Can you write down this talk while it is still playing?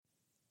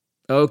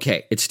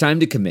Okay, it's time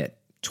to commit.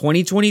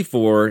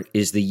 2024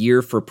 is the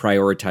year for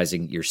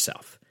prioritizing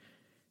yourself.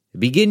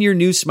 Begin your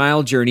new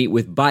smile journey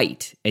with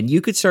Byte, and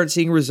you could start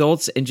seeing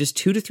results in just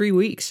 2 to 3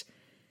 weeks.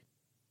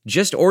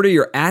 Just order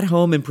your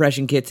at-home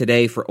impression kit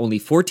today for only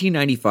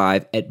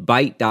 $14.95 at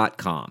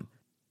Byte.com.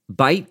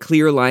 Byte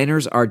clear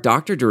liners are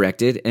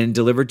doctor-directed and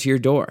delivered to your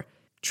door.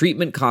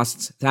 Treatment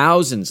costs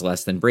thousands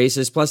less than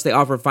braces, plus they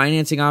offer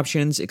financing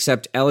options,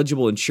 accept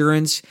eligible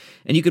insurance,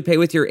 and you could pay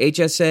with your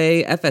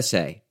HSA,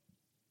 FSA.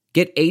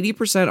 Get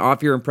 80%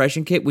 off your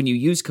impression kit when you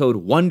use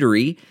code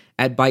WONDERY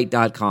at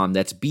Byte.com.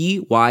 That's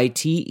BYTE.com.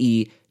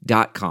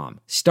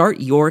 Start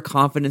your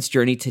confidence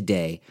journey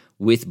today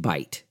with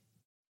Byte.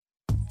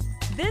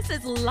 This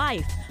is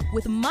Life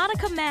with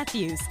Monica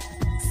Matthews.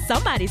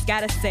 Somebody's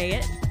got to say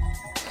it.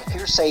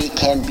 Hearsay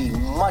can be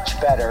much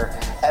better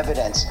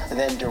evidence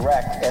than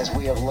direct, as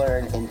we have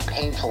learned in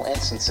painful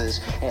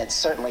instances, and it's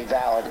certainly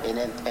valid in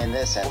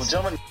this instance. Well,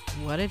 gentlemen,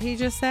 what did he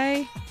just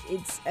say?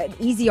 It's an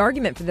easy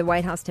argument for the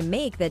White House to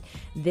make that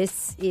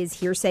this is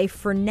hearsay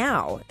for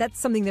now. That's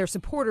something their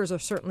supporters are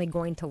certainly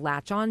going to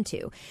latch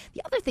onto.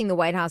 The other thing the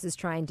White House is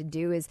trying to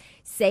do is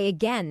say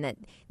again that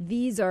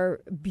these are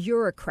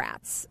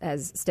bureaucrats,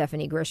 as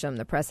Stephanie Grisham,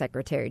 the press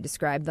secretary,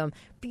 described them,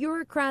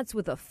 bureaucrats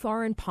with a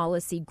foreign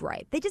policy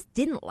gripe. They just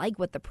didn't like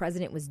what the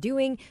president was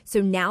doing,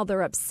 so now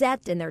they're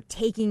upset and they're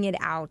taking it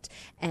out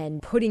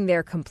and putting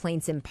their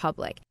complaints in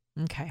public.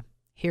 Okay,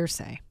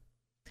 hearsay.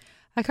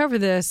 I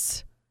covered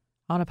this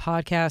on a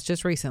podcast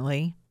just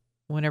recently,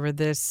 whenever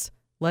this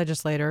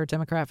legislator,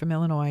 Democrat from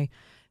Illinois,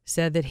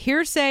 said that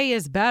hearsay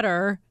is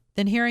better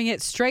than hearing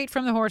it straight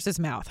from the horse's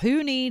mouth.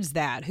 Who needs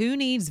that? Who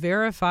needs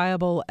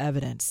verifiable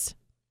evidence?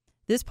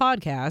 This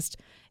podcast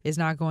is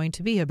not going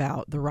to be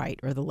about the right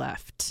or the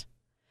left.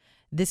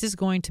 This is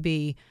going to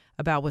be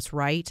about what's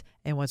right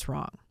and what's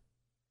wrong.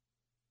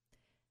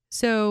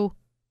 So,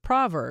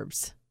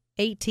 Proverbs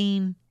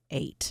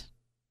 18:8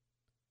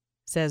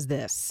 says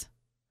this: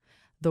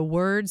 "The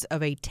words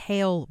of a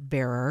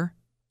talebearer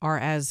are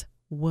as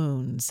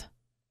wounds.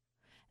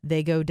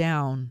 They go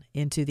down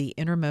into the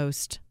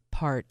innermost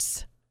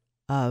parts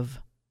of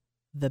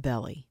the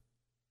belly."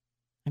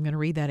 I'm going to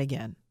read that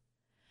again.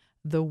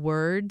 The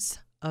words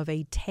of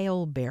a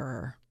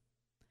talebearer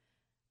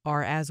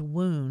are as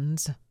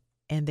wounds,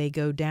 and they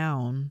go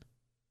down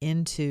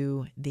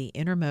into the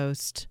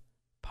innermost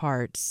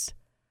parts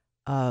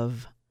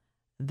of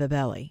the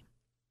belly.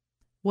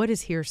 What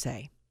is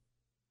hearsay?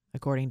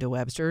 According to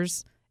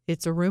Webster's,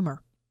 it's a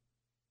rumor.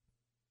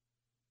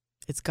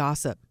 It's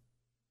gossip.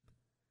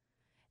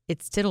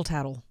 It's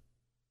tittle-tattle.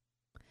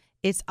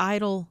 It's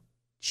idle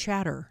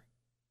chatter.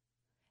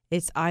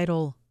 It's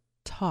idle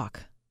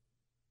talk.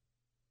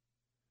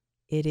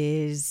 It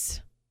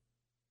is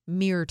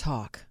mere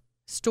talk,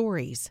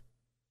 stories,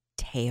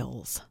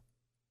 tales.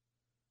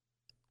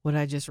 What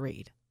did I just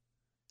read?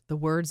 The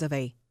words of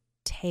a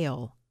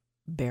tale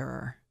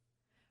bearer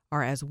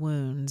are as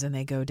wounds, and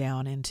they go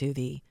down into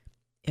the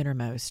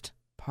innermost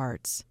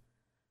parts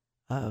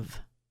of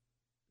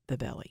the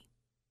belly.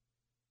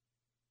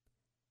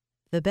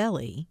 The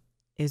belly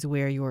is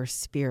where your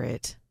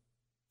spirit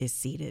is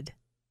seated.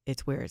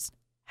 It's where it's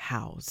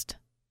housed.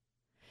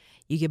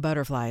 You get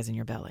butterflies in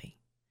your belly.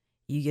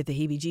 You get the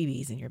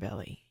heebie-jeebies in your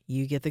belly.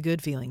 You get the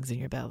good feelings in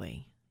your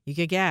belly. You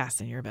get gas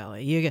in your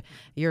belly.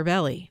 Your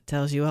belly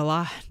tells you a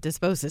lot.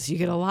 Dysbiosis, you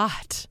get a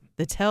lot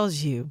that tells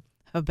you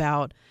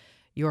about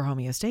your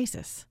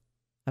homeostasis,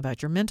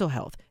 about your mental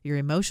health, your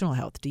emotional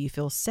health. Do you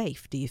feel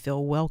safe? Do you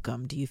feel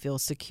welcome? Do you feel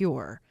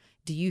secure?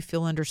 Do you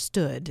feel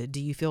understood?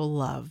 Do you feel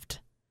loved?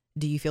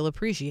 Do you feel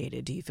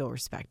appreciated? Do you feel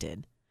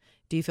respected?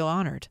 Do you feel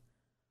honored?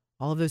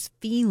 All of those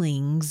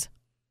feelings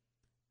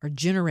are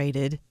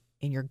generated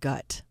in your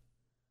gut,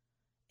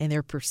 and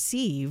they're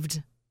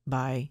perceived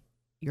by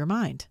your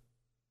mind,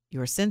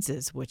 your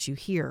senses, what you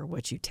hear,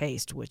 what you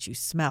taste, what you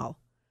smell,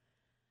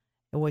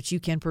 and what you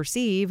can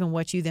perceive, and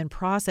what you then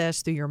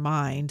process through your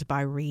mind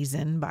by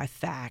reason, by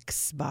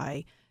facts,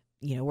 by,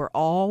 we're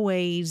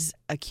always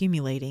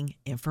accumulating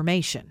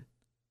information.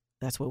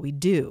 That's what we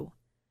do.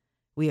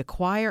 We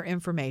acquire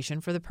information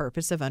for the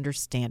purpose of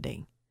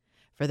understanding,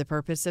 for the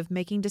purpose of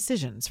making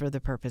decisions, for the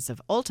purpose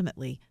of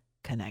ultimately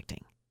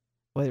connecting,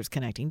 whether it's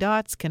connecting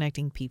dots,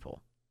 connecting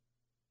people,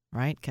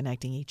 right?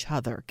 Connecting each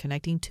other,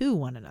 connecting to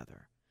one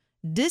another,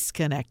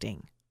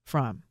 disconnecting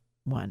from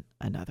one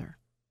another.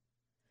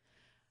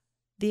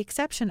 The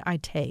exception I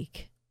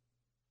take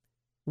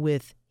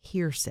with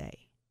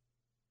hearsay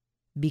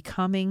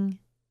becoming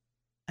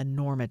a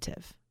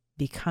normative,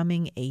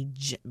 becoming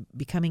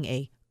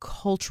a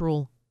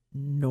cultural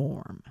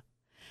norm,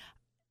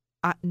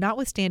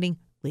 notwithstanding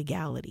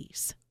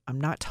legalities. I'm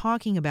not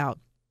talking about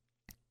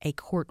a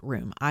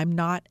courtroom. I'm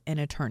not an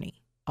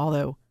attorney,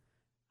 although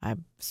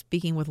I'm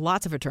speaking with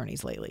lots of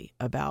attorneys lately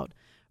about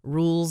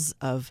rules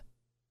of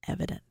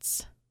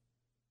evidence.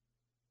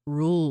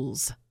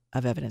 Rules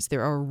of evidence.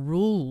 There are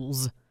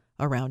rules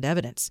around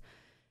evidence.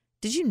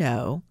 Did you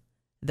know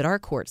that our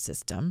court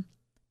system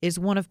is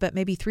one of but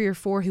maybe 3 or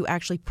 4 who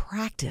actually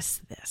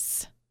practice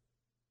this?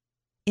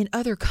 In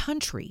other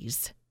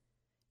countries,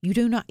 You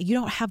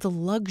don't have the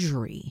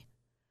luxury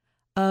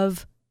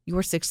of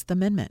your Sixth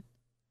Amendment.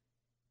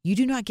 You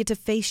do not get to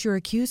face your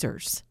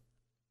accusers.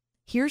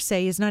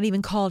 Hearsay is not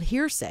even called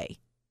hearsay.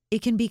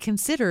 It can be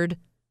considered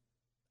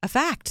a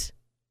fact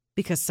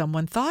because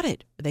someone thought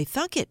it, they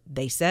thunk it,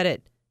 they said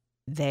it,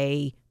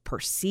 they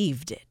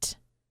perceived it.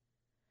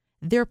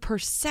 Their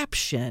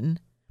perception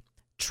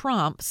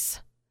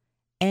trumps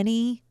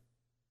any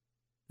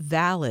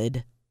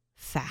valid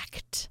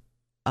fact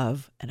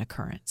of an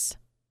occurrence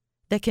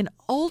that can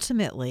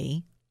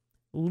ultimately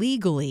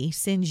legally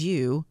send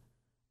you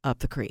up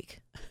the creek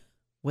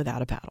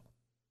without a paddle.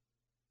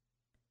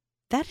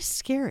 That is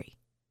scary.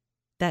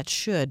 That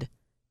should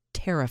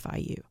terrify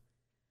you,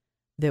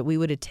 that we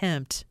would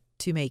attempt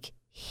to make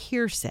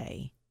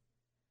hearsay.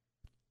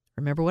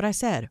 Remember what I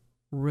said: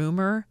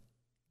 rumor,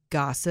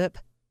 gossip,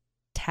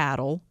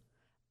 tattle,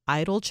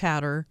 idle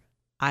chatter,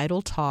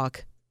 idle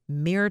talk,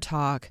 mere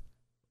talk,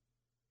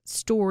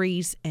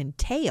 stories, and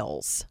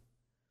tales.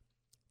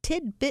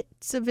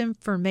 Tidbits of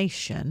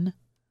information.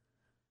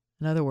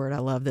 Another word, I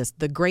love this,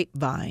 the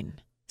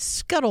grapevine,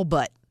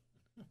 scuttlebutt.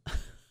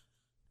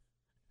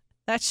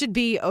 That should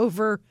be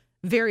over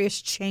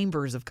various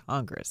chambers of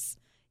Congress.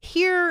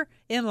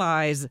 Herein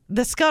lies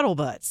the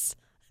scuttlebutts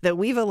that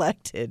we've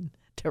elected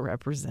to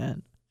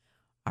represent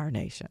our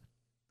nation.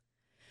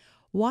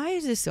 Why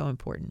is this so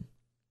important?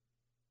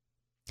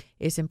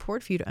 It's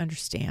important for you to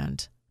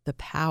understand the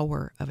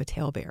power of a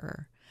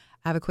talebearer.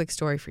 I have a quick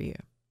story for you.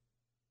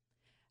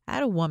 I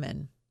had a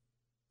woman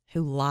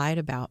who lied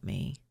about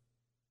me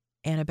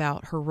and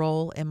about her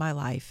role in my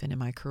life and in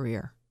my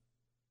career.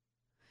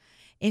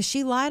 And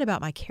she lied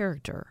about my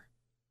character.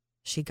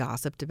 She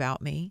gossiped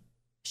about me.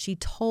 She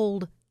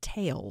told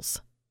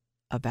tales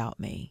about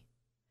me.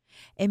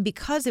 And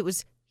because it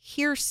was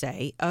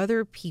hearsay,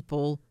 other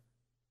people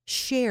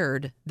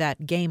shared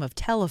that game of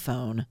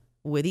telephone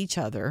with each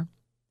other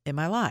in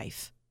my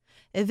life.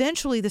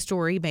 Eventually, the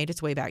story made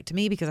its way back to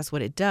me because that's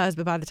what it does.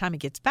 But by the time it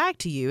gets back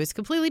to you, it's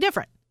completely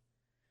different.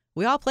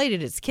 We all played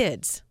it as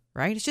kids,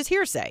 right? It's just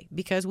hearsay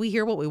because we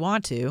hear what we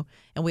want to,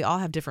 and we all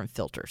have different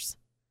filters,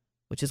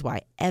 which is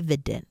why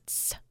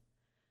evidence,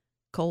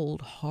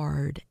 cold,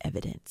 hard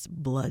evidence,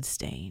 blood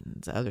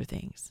stains, other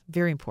things,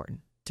 very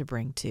important to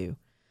bring to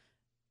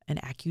an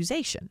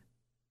accusation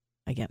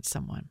against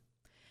someone.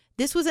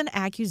 This was an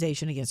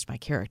accusation against my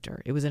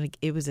character. It was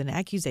an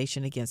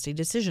accusation against a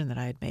decision that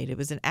I had made. It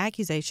was an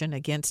accusation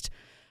against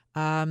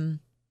an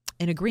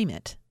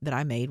agreement that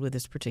I made with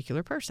this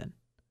particular person.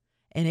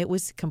 And it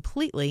was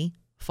completely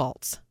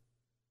false.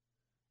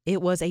 It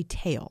was a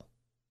tale.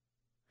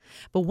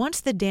 But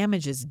once the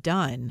damage is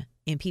done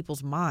in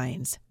people's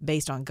minds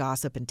based on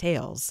gossip and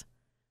tales,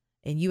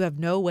 and you have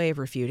no way of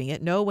refuting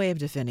it, no way of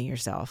defending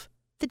yourself,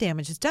 the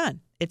damage is done.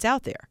 It's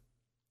out there,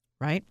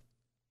 right?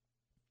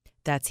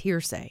 That's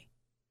hearsay.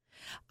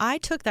 I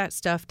took that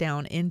stuff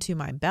down into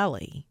my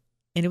belly,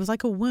 and it was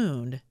like a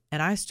wound,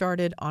 and I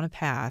started on a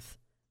path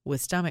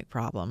with stomach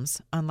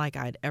problems unlike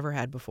I'd ever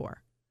had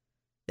before.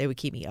 They would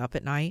keep me up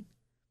at night.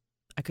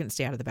 I couldn't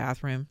stay out of the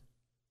bathroom.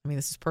 I mean,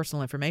 this is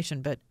personal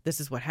information, but this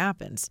is what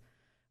happens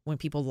when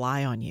people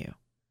lie on you.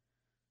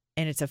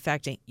 And it's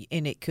affecting,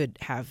 and it could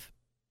have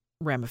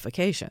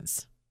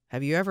ramifications.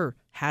 Have you ever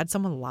had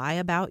someone lie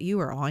about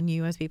you or on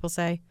you, as people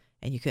say,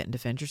 and you couldn't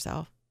defend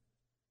yourself?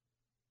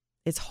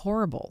 It's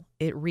horrible.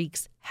 It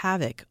wreaks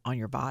havoc on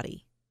your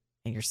body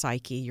and your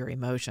psyche, your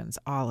emotions,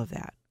 all of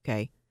that,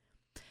 okay?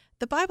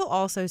 The Bible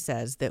also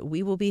says that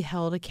we will be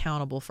held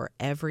accountable for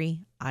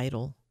every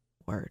idle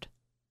word.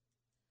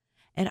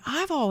 And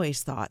I've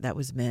always thought that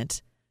was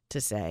meant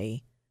to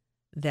say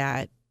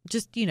that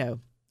just,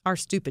 our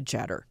stupid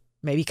chatter,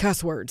 maybe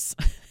cuss words,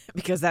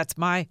 because that's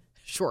my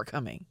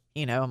shortcoming.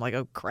 I'm like,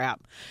 oh,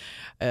 crap.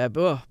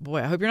 Boy,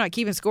 I hope you're not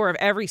keeping score of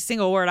every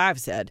single word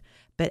I've said,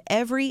 but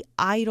every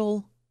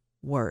idle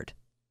word.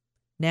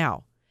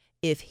 Now,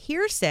 if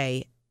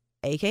hearsay,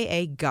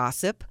 aka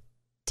gossip,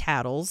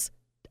 tattles,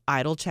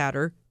 idle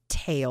chatter,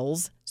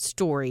 tales,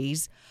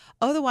 stories,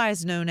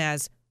 otherwise known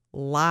as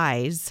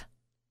lies,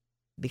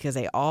 because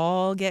they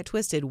all get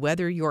twisted,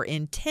 whether your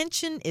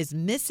intention is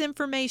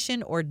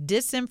misinformation or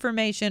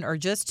disinformation or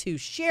just to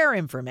share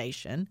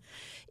information,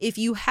 if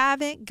you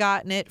haven't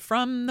gotten it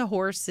from the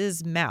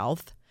horse's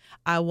mouth,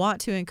 I want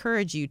to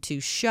encourage you to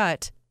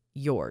shut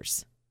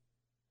yours.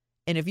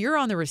 And if you're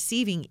on the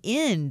receiving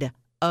end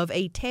of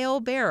a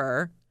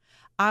talebearer,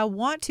 I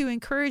want to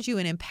encourage you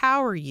and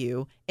empower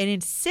you and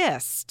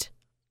insist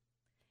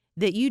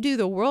that you do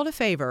the world a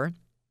favor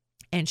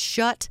and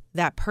shut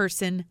that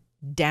person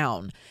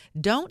down.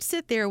 Don't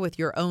sit there with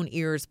your own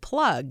ears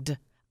plugged.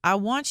 I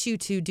want you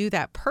to do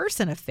that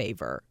person a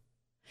favor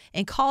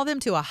and call them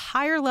to a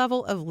higher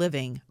level of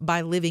living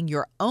by living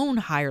your own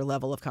higher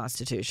level of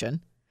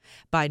constitution,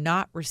 by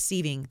not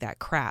receiving that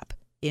crap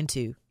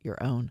into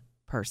your own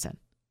person.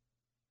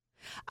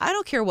 I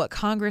don't care what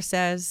Congress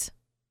says.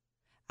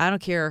 I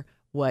don't care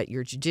what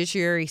your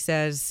judiciary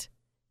says.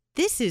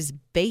 This is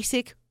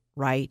basic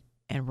right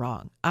and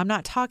wrong. I'm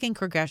not talking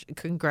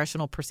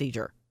congressional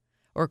procedure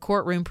or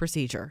courtroom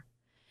procedure.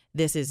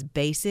 This is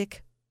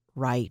basic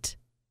right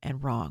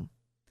and wrong.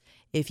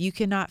 If you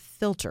cannot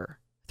filter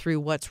through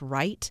what's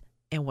right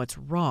and what's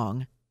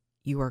wrong,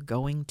 you are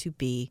going to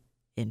be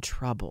in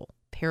trouble.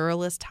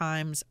 Perilous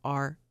times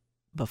are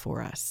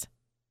before us.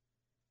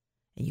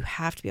 And you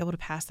have to be able to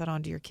pass that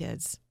on to your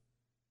kids.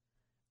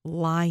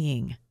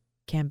 Lying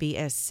can be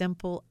as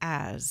simple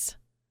as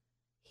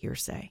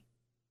hearsay,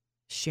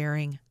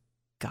 sharing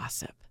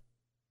gossip.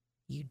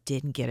 You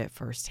didn't get it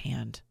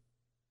firsthand.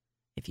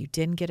 If you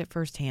didn't get it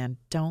firsthand,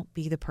 don't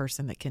be the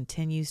person that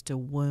continues to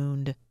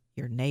wound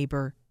your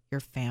neighbor, your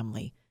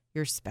family,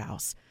 your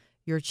spouse,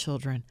 your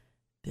children,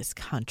 this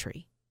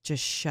country.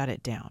 Just shut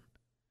it down.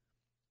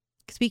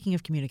 Speaking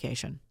of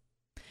communication,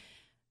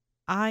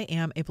 I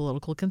am a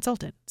political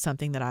consultant.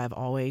 Something that I've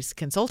always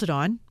consulted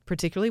on,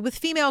 particularly with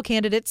female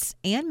candidates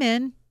and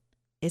men,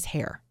 is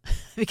hair,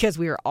 because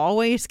we are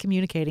always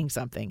communicating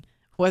something,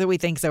 whether we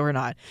think so or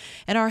not.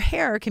 And our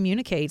hair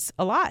communicates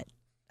a lot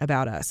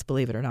about us,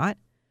 believe it or not.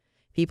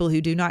 People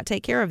who do not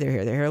take care of their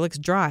hair looks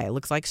dry. It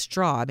looks like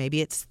straw.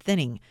 Maybe it's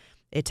thinning.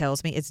 It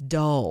tells me it's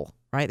dull,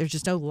 right? There's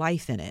just no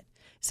life in it.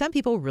 Some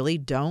people really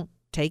don't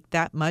take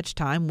that much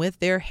time with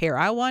their hair.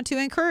 I want to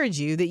encourage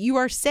you that you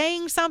are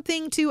saying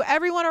something to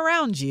everyone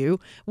around you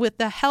with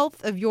the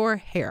health of your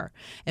hair.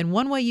 And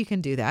one way you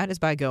can do that is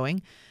by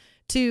going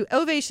to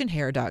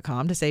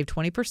ovationhair.com to save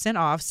 20%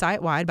 off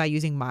site-wide by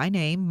using my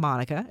name,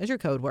 Monica, as your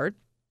code word,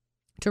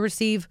 to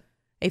receive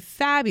a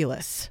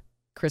fabulous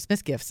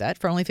Christmas gift set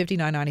for only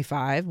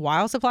 $59.95.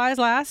 While supplies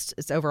last,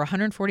 it's over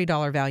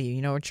 $140 value.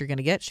 You know what you're going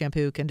to get?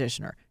 Shampoo,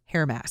 conditioner,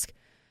 hair mask,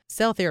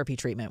 cell therapy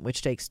treatment,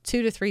 which takes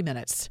 2 to 3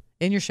 minutes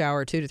in your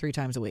shower 2 to 3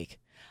 times a week.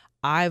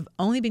 I've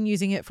only been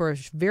using it for a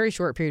very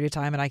short period of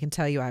time, and I can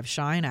tell you I have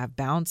shine, I have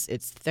bounce,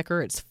 it's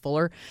thicker, it's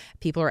fuller.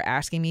 People are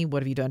asking me,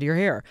 what have you done to your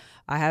hair?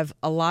 I have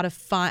a lot of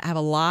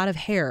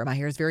hair. My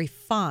hair is very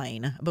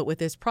fine, but with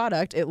this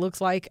product, it looks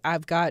like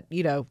I've got,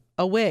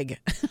 a wig.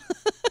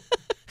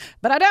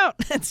 But I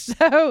don't.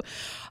 So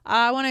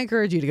I want to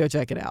encourage you to go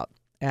check it out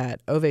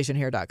at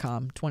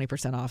ovationhair.com,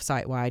 20% off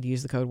site-wide.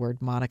 Use the code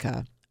word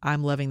Monica.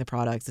 I'm loving the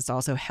products. It's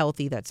also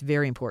healthy. That's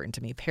very important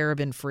to me.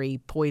 Paraben-free,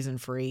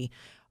 poison-free.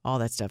 All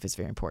that stuff is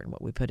very important.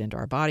 What we put into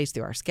our bodies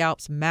through our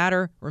scalps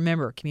matter.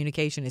 Remember,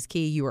 communication is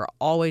key. You are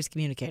always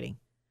communicating.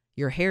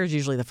 Your hair is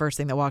usually the first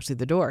thing that walks through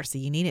the door, so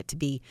you need it to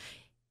be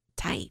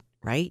tight,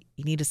 right?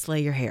 You need to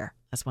slay your hair.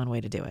 That's one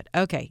way to do it.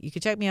 Okay, you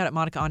can check me out at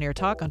Monica On Air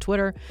Talk on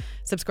Twitter.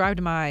 Subscribe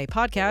to my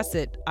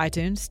podcast at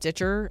iTunes,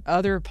 Stitcher,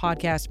 other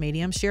podcast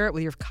mediums. Share it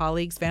with your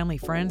colleagues, family,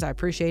 friends. I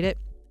appreciate it.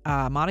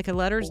 Monica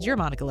Letters, your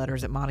Monica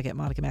Letters at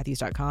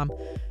monica@monicamatthews.com.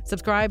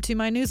 Subscribe to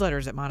my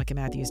newsletters at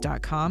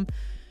monicamatthews.com.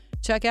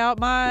 Check out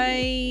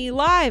my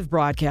live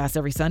broadcast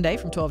every Sunday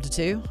from 12 to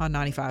 2 on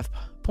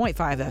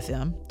 95.5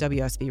 FM,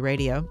 WSB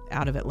Radio,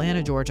 out of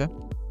Atlanta, Georgia.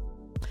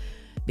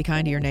 Be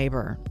kind to your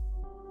neighbor,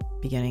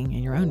 beginning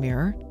in your own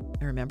mirror.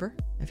 And remember,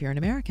 if you're an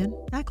American,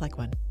 act like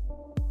one.